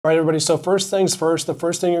All right, everybody, so first things first, the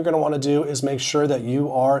first thing you're going to want to do is make sure that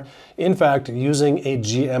you are, in fact, using a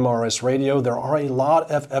GMRS radio. There are a lot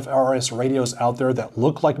of FRS radios out there that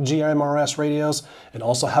look like GMRS radios and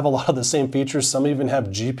also have a lot of the same features. Some even have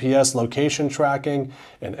GPS location tracking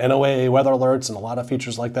and NOAA weather alerts and a lot of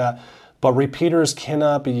features like that. But repeaters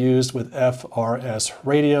cannot be used with FRS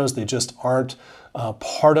radios. They just aren't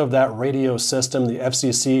part of that radio system. The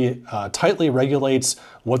FCC tightly regulates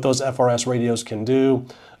what those FRS radios can do.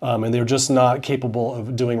 And they're just not capable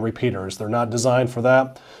of doing repeaters. They're not designed for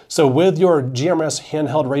that. So with your GMRS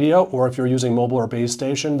handheld radio, or if you're using mobile or base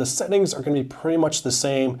station, the settings are going to be pretty much the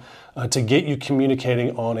same to get you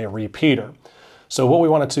communicating on a repeater. So what we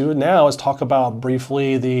want to do now is talk about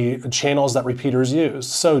briefly the channels that repeaters use.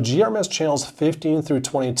 So GMRS channels 15 through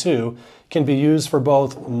 22 can be used for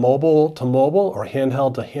both mobile to mobile or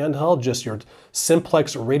handheld to handheld, just your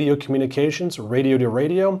simplex radio communications, radio to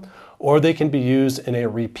radio, or they can be used in a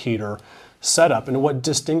repeater setup. And what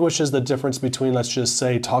distinguishes the difference between, let's just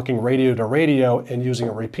say, talking radio to radio and using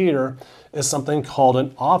a repeater is something called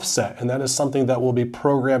an offset. And that is something that will be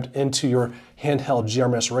programmed into your handheld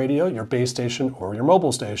GMRS radio, your base station, or your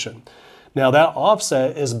mobile station. Now that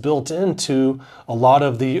offset is built into a lot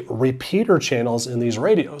of the repeater channels in these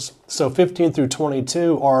radios. So 15 through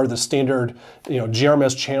 22 are the standard,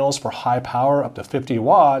 GMRS channels for high power up to 50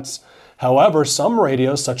 watts. However, some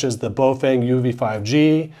radios, such as the Baofend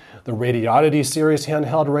UV-5G, the Radiodity series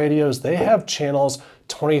handheld radios, they have channels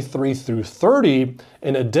 23 through 30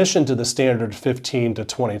 in addition to the standard 15 to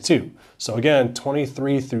 22. So again,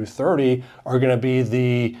 23 through 30 are going to be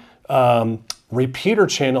the repeater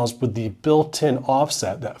channels with the built-in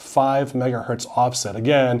offset, that 5 megahertz offset.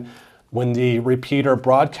 Again, when the repeater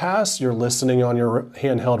broadcasts, you're listening on your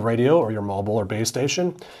handheld radio or your mobile or base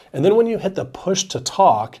station. And then when you hit the push to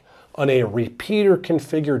talk on a repeater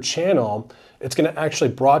configured channel, it's going to actually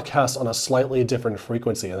broadcast on a slightly different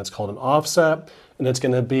frequency, and it's called an offset, and it's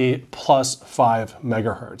going to be plus 5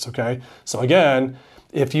 megahertz, okay? So again,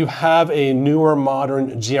 if you have a newer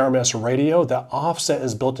modern GMRS radio, that offset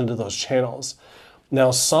is built into those channels.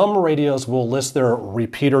 Now, some radios will list their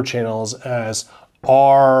repeater channels as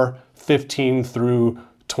R15 through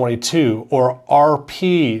 22 or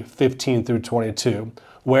RP 15 through 22,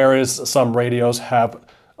 whereas some radios have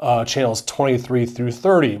channels 23 through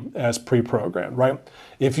 30 as pre-programmed, right?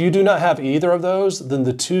 If you do not have either of those, then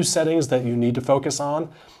the two settings that you need to focus on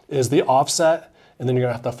is the offset, and then you're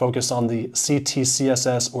gonna have to focus on the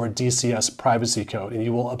CTCSS or DCS privacy code, and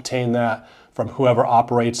you will obtain that from whoever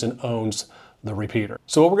operates and owns the repeater.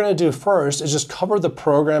 So what we're gonna do first is just cover the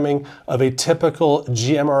programming of a typical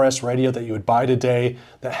GMRS radio that you would buy today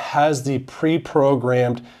that has the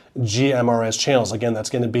pre-programmed GMRS channels. Again, that's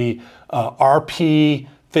gonna be RP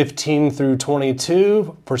 15 through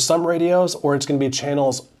 22 for some radios, or it's going to be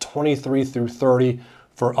channels 23 through 30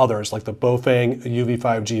 for others, like the Baofend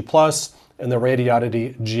UV-5G Plus and the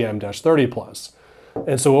Radiodity GM-30 Plus.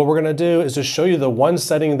 And so what we're going to do is just show you the one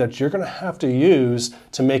setting that you're going to have to use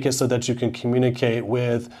to make it so that you can communicate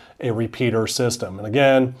with a repeater system. And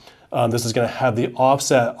again, this is going to have the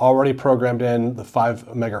offset already programmed in, the 5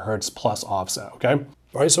 megahertz plus offset, okay?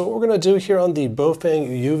 All right, so what we're going to do here on the Baofend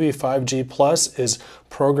UV-5G Plus is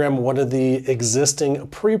program one of the existing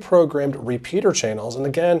pre-programmed repeater channels. And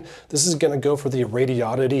again, this is going to go for the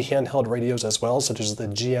Radiodity handheld radios as well, such as the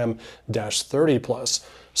GM-30 Plus.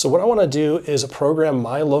 So what I want to do is program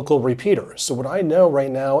my local repeater. So what I know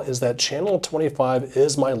right now is that channel 25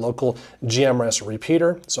 is my local GMRS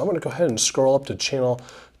repeater. So I'm going to go ahead and scroll up to channel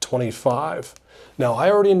 25. Now,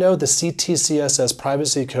 I already know the CTCSS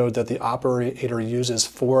privacy code that the operator uses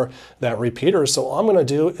for that repeater, so all I'm going to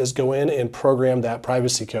do is go in and program that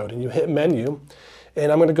privacy code. And you hit menu,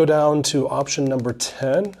 and I'm going to go down to option number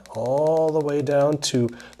 10, all the way down to,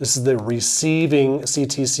 this is the receiving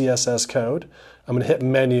CTCSS code. I'm going to hit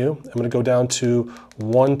menu. I'm going to go down to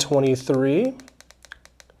 123.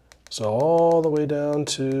 So all the way down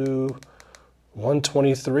to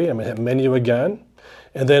 123. I'm going to hit menu again.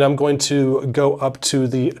 And then I'm going to go up to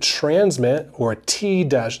the transmit or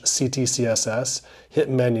T-CTCSS, hit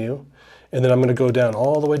menu, and then I'm going to go down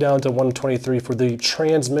all the way down to 123 for the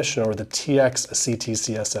transmission or the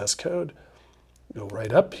TX-CTCSS code. Go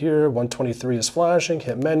right up here, 123 is flashing,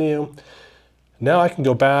 hit menu. Now I can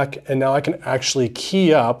go back and now I can actually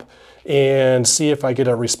key up and see if I get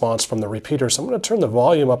a response from the repeater. So I'm going to turn the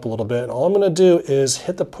volume up a little bit. And all I'm going to do is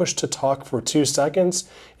hit the push to talk for 2 seconds,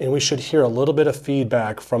 and we should hear a little bit of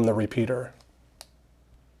feedback from the repeater.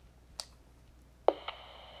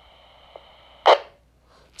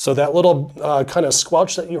 So that little kind of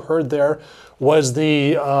squelch that you heard there was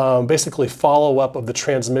the basically follow-up of the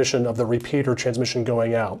transmission of the repeater transmission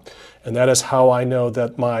going out. And that is how I know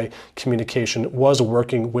that my communication was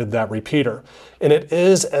working with that repeater. And it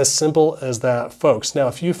is as simple as that, folks. Now,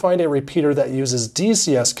 if you find a repeater that uses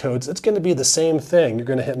DCS codes, it's going to be the same thing. You're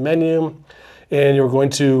going to hit menu, and you're going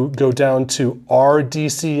to go down to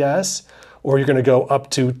RDCS, or you're going to go up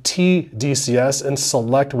to TDCS and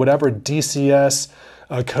select whatever DCS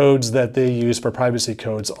codes that they use for privacy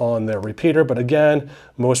codes on their repeater. But again,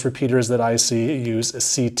 most repeaters that I see use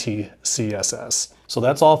CTCSS. So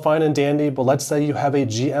that's all fine and dandy, but let's say you have a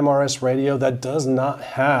GMRS radio that does not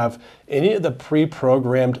have any of the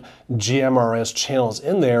pre-programmed GMRS channels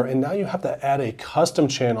in there, and now you have to add a custom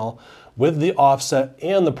channel with the offset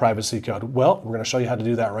and the privacy code. Well, we're going to show you how to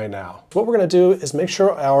do that right now. What we're going to do is make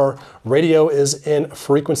sure our radio is in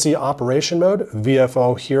frequency operation mode,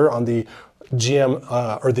 VFO here on the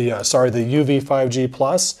the UV-5G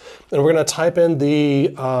Plus, and we're going to type in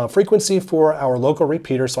the frequency for our local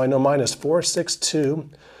repeater. So I know mine is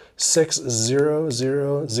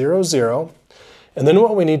 462.60000. And then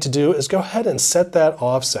what we need to do is go ahead and set that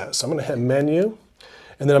offset. So I'm going to hit menu,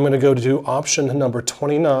 and then I'm going to go to option number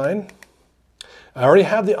 29. I already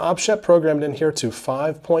have the offset programmed in here to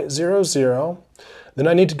 5.00. Then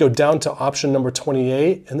I need to go down to option number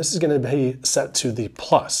 28, and this is going to be set to the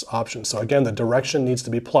plus option. So again, the direction needs to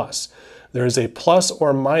be plus. There is a plus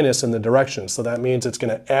or minus in the direction, so that means it's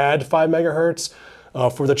going to add 5 megahertz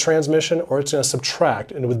for the transmission, or it's going to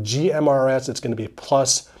subtract. And with GMRS, it's going to be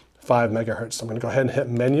plus 5 megahertz. So I'm going to go ahead and hit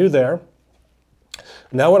menu there.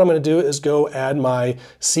 Now what I'm going to do is go add my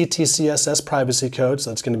CTCSS privacy code. So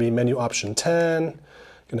that's going to be menu option 10.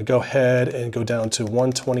 Going to go ahead and go down to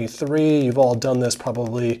 123. You've all done this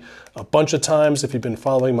probably a bunch of times if you've been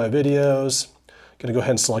following my videos. Going to go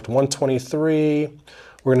ahead and select 123.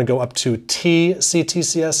 We're going to go up to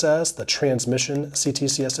TCTCSS, the transmission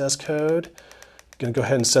CTCSS code. Going to go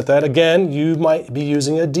ahead and set that. Again, you might be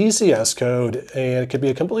using a DCS code, and it could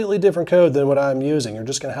be a completely different code than what I'm using. You're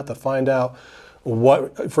just going to have to find out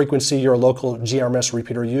what frequency your local GMRS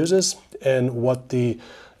repeater uses and what the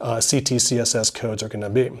CTCSS codes are going to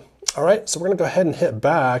be. All right, so we're going to go ahead and hit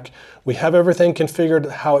back. We have everything configured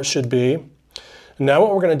how it should be. Now what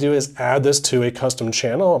we're going to do is add this to a custom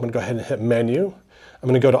channel. I'm going to go ahead and hit menu. I'm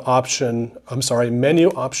going to go to menu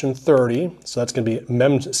option 30. So that's going to be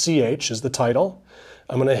MEMCH is the title.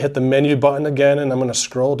 I'm going to hit the menu button again, and I'm going to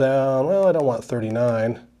scroll down. Well, I don't want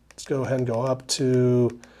 39. Let's go ahead and go up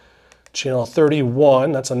to channel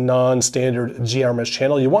 31, that's a non-standard GMRS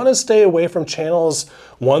channel. You want to stay away from channels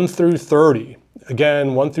 1 through 30.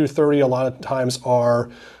 Again, 1 through 30 a lot of times are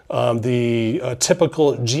the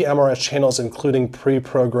typical GMRS channels, including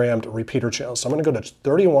pre-programmed repeater channels. So I'm going to go to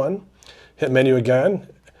 31, hit menu again,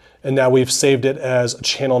 and now we've saved it as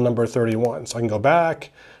channel number 31. So I can go back.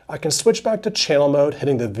 I can switch back to channel mode,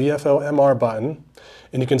 hitting the VFO MR button.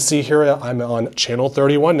 And you can see here I'm on channel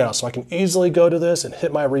 31 now, so I can easily go to this and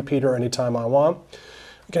hit my repeater anytime I want. I'm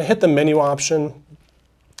going to hit the menu option.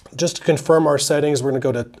 Just to confirm our settings, we're going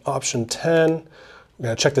to go to option 10. We're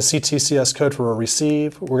going to check the CTCS code for a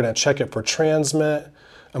receive. We're going to check it for transmit.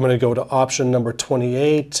 I'm going to go to option number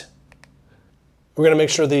 28. We're going to make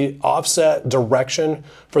sure the offset direction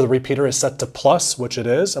for the repeater is set to plus, which it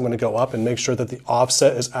is. I'm going to go up and make sure that the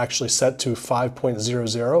offset is actually set to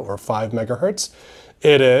 5.00 or 5 megahertz.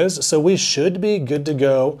 It is, so we should be good to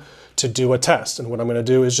go to do a test. And what I'm going to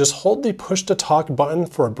do is just hold the push to talk button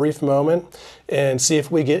for a brief moment and see if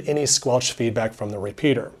we get any squelch feedback from the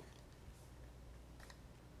repeater.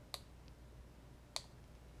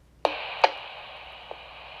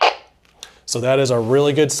 So that is a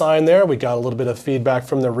really good sign there. We got a little bit of feedback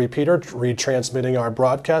from the repeater retransmitting our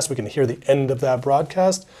broadcast. We can hear the end of that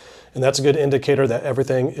broadcast, and that's a good indicator that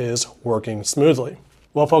everything is working smoothly.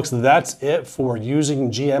 Well, folks, that's it for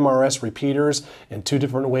using GMRS repeaters and 2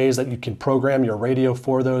 different ways that you can program your radio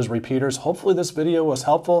for those repeaters. Hopefully this video was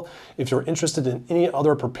helpful. If you're interested in any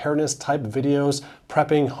other preparedness type videos,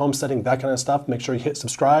 prepping, homesteading, that kind of stuff, make sure you hit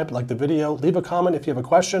subscribe, like the video, leave a comment if you have a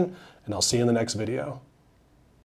question, and I'll see you in the next video.